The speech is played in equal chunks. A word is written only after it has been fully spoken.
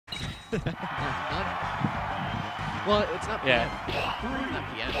Well, it's not piano. Yeah. It's not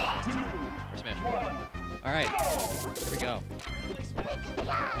piano. It's Smash. All right, here we go.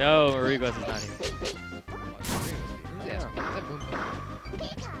 No, Arigos is not here. Yeah.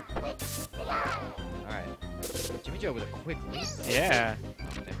 All right. Jimmy Joe with a quick lead. Yeah.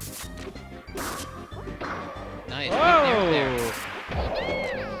 Okay. Nice. Whoa! There.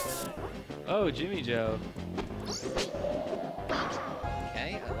 Oh, Jimmy Joe.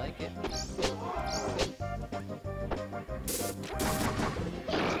 Okay, I like it.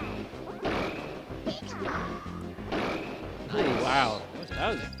 Ooh, wow.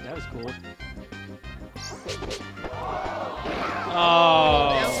 That was cool.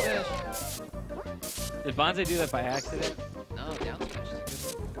 Oh. Down smash. Did Bonze do that by accident? No, down smash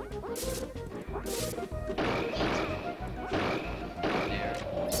is a good one. There.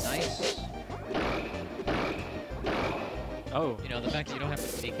 Nice. Oh. You know, the fact that you don't have to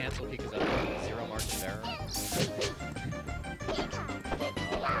C cancel because of 0 margin of error.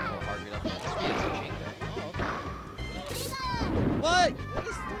 What? What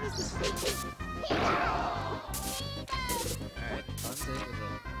is this? Alright, Bonze with a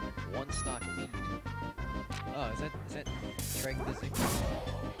 1 stock lead. Oh, is that Treg the Zig?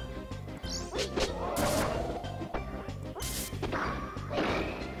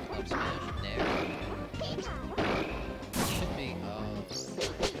 Up smash there. Should be, I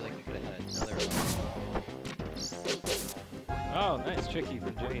feel like we could have had another. Oh, nice tricky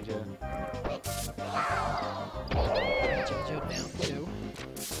from Jimmy Joe. Jimmy Joe down 2.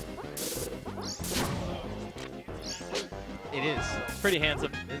 It is. Pretty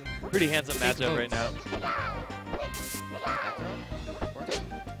handsome matchup right now.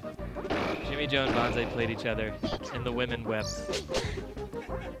 Jimmy Joe and Bonze played each other, and the women wept.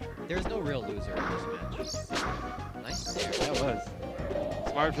 There's no real loser in this match. Nice there. That was.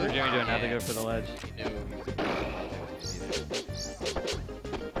 Smart for Jimmy Joe not to go for the ledge. He knew he was going to.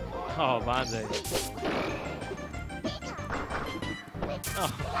 Oh, Bonze. Oh,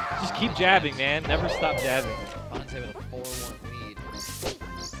 just keep jabbing, man. Never stop jabbing. Bonze with a 4-1 lead.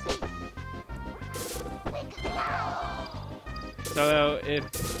 So if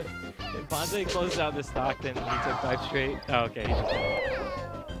Bonze closes out this stock, then he took 5 straight. Oh, okay. He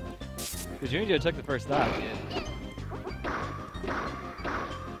just because Jimmy Joe took the first stock.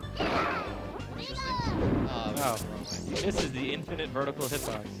 Interesting. Wow. This is the infinite vertical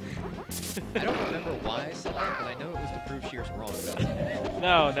hitbox. I don't remember why I said that, but I know it was to prove Shears wrong about it.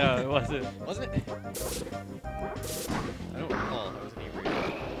 No, it wasn't. Wasn't it? I don't recall. I wasn't even reading.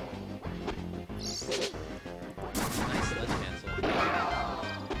 Nice ledge cancel.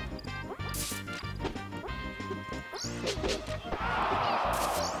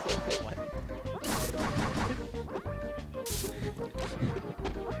 What?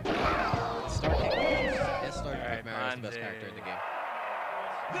 Star King. Yes, Star King Alright, Mara is the best character in the game.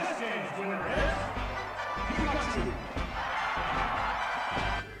 This game's winner is Pikachu.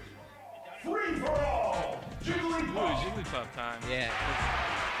 Free for all. Jigglypuff. Ooh, Jigglypuff time. Yeah.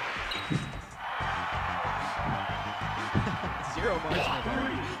 Zero margin of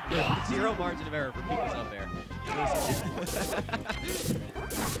error. Yeah, 0 margin of error for Pika's up air.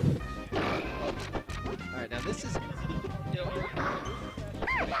 Alright, now this is...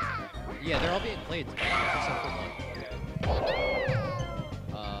 Yeah, they're all being played except for one.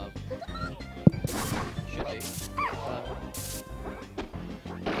 Should be.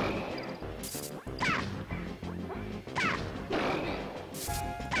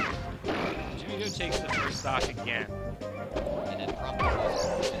 Jimmy Joe takes the first stock again. And then probably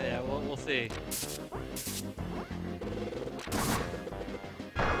loses. Yeah, we'll see.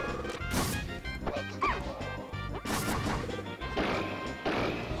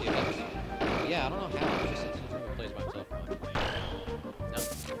 Yeah, I don't know how. He just sits in his room and plays by himself. No.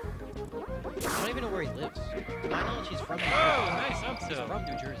 I don't even know where he lives. To my knowledge, he's from New Jersey. Oh, nice up He's tilt. from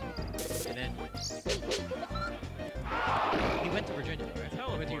New Jersey. And then he went to Virginia, right?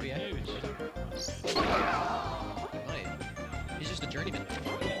 He went to UVA. Huge. He might. He's just a journeyman.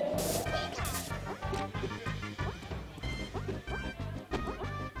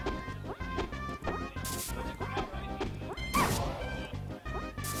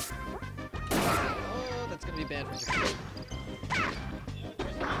 Oh, that's gonna be bad for Japan.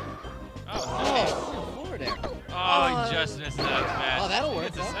 Oh, Floor there. oh, he just missed that up smash. Oh, that'll work,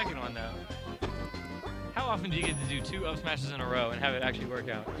 It's the though. second one, though. How often do you get to do 2 up smashes in a row and have it actually work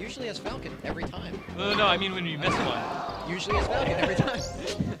out? Usually as Falcon every time. No, I mean when you miss one. Usually as Falcon every time.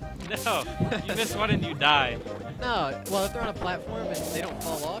 No, you miss one and you die. No, well, if they're on a platform and they don't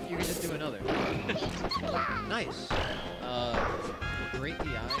fall off, you can just do another. Nice. great DI.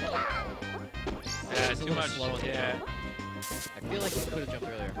 Yeah, It's a too little much. slow on the Yeah. jump. I feel like he could have jumped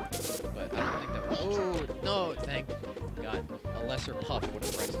earlier, but I don't think that was. Oh no! Thank God, a lesser puff would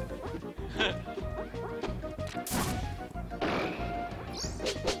have pressed him.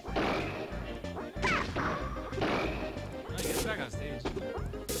 Oh, he gets back on stage.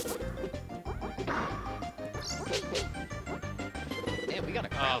 Damn, we got a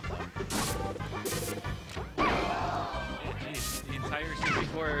crowd though. Yeah, jeez, the entire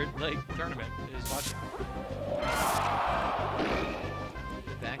 64 like tournament is watching.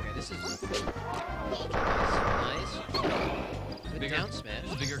 Back guy, this is nice. Good Bigger, down smash.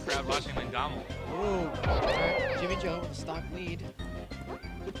 There's a bigger crowd watching than Gommel. Ooh, Jimmy Joe with a stock lead.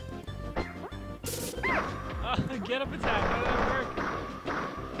 Oh, get up attack. How did that work?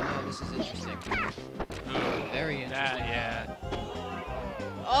 Oh, this is interesting. Ooh, Very interesting. that, yeah.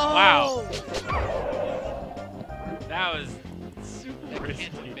 Oh! Wow. That was super That risky.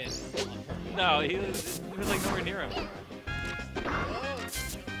 can't have been on purpose. No, it was like nowhere near him.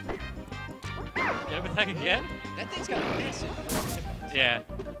 Get up attack again? That thing's got a massive. Yeah.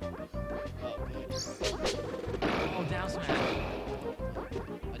 Oh, good. Oh, down smash.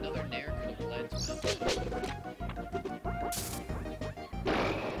 Another nair could have led to something.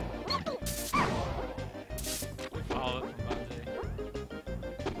 Good follow up from Bonze.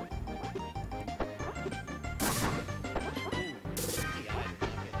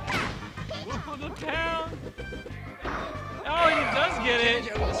 Ooh, the pound! Oh, and he does get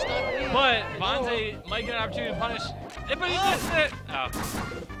it! But Bonze might get an opportunity to punish. But he missed it! Oh.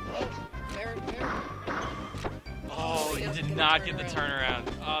 Fair. Oh, he did not get the turnaround.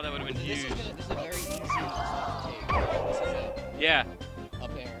 Oh, that would have been This huge. is a very easy take. This is Yeah, a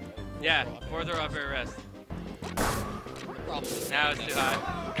up air. yeah. Up air. Fourth or up air rest. The problem is Now it's too high.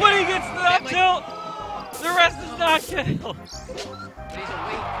 But he gets the up tilt! The rest is not killed. But he's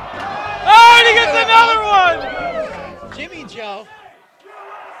awake. Oh, and he gets another one! Jimmy Joe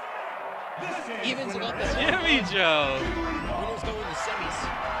evens it up. As Jimmy Joe. winners go in the semis.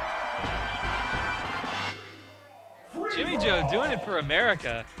 Jimmy Joe doing it for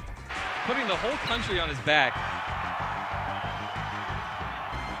America. Putting the whole country on his back.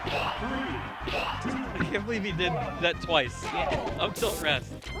 I can't believe he did that twice. Yeah. Up tilt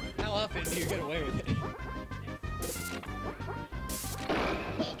rest. How often do you get away with it?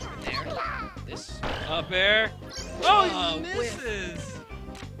 There. This. Up air. Oh, he Whiff. misses.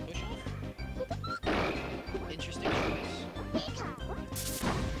 Push off. Interesting choice.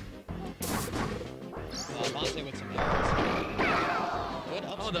 Bonze with some errors. Good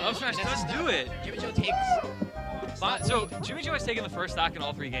up Oh, the up smash and that's does do enough. it. Jimmy Joe takes. So Jimmy Joe has taken the first stock in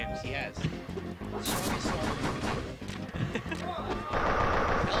all 3 games. He has. Strongest start.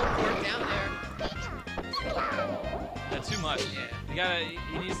 Teleport down there. That's too much. Yeah.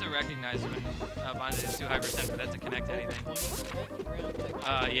 He needs to recognize when Bonze is too high percent for that to connect to anything.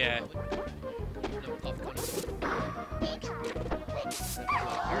 Yeah. No, puff coming.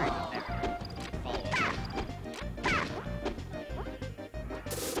 Very good there. Follow up.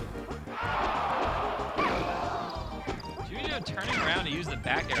 Jimmy Joe turning around to use the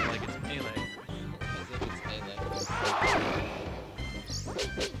back air like it's melee. As if it's melee.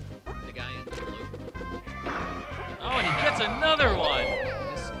 The guy in the blue. Oh, and he gets another one!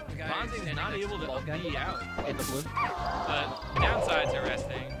 The guy Bonze is standing not next able the to ball guy be out. in the blue. The downside to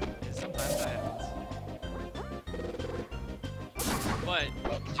resting is sometimes that happens. But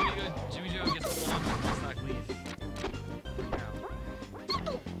Jimmy Joe gets a long stock lead.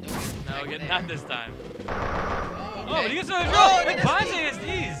 No, not this time. Oh, but he gets another draw! Oh, And that's Bonze has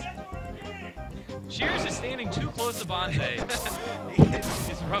these! Shears is standing too close to Bonze.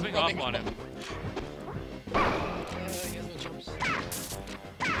 He's rubbing off on him. He has no jumps.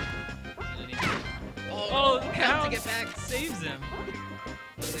 Oh, the have to pound get back. saves him.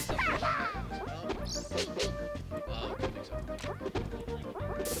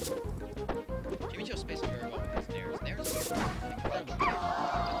 Jimmy Joe spacing very well with his nairs. Nairs are incredible.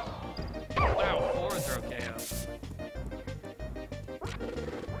 Wow, 4 throw KO.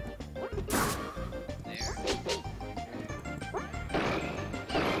 There.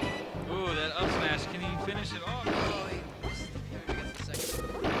 Ooh, that up smash. Can he finish it off? Oh, he gets the second.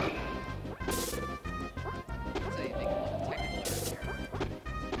 I'd say they can technical errors here.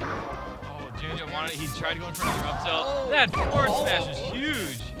 Oh, Jimmy Joe wanted. He tried to go in for another up tilt. Oh. That forward Oh. smash is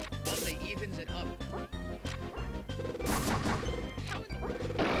huge. Bonze evens it up.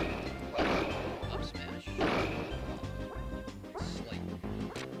 Up smash. Slight.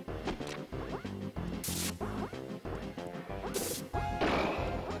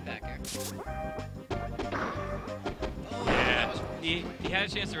 Back air. Oh, Yeah. that was He had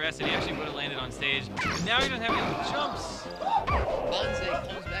a chance to rest, and he actually would have landed on stage. But now he doesn't have any jumps. Bonze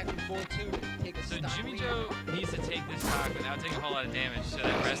comes back from 4-2 to take a So stock Jimmy lead. Joe needs to take this stock without taking a whole lot of damage, so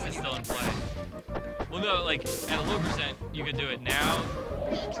that rest is still in play. Well, no, like at a low percent, you could do it. Now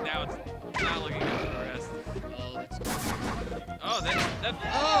it's not looking good for the rest. Oh, that's good.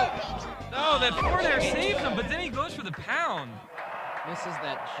 Oh, that forward air saved him, but then he goes for the pound. Misses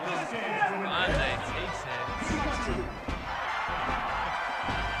that This jump. game's winner Bonze is takes it.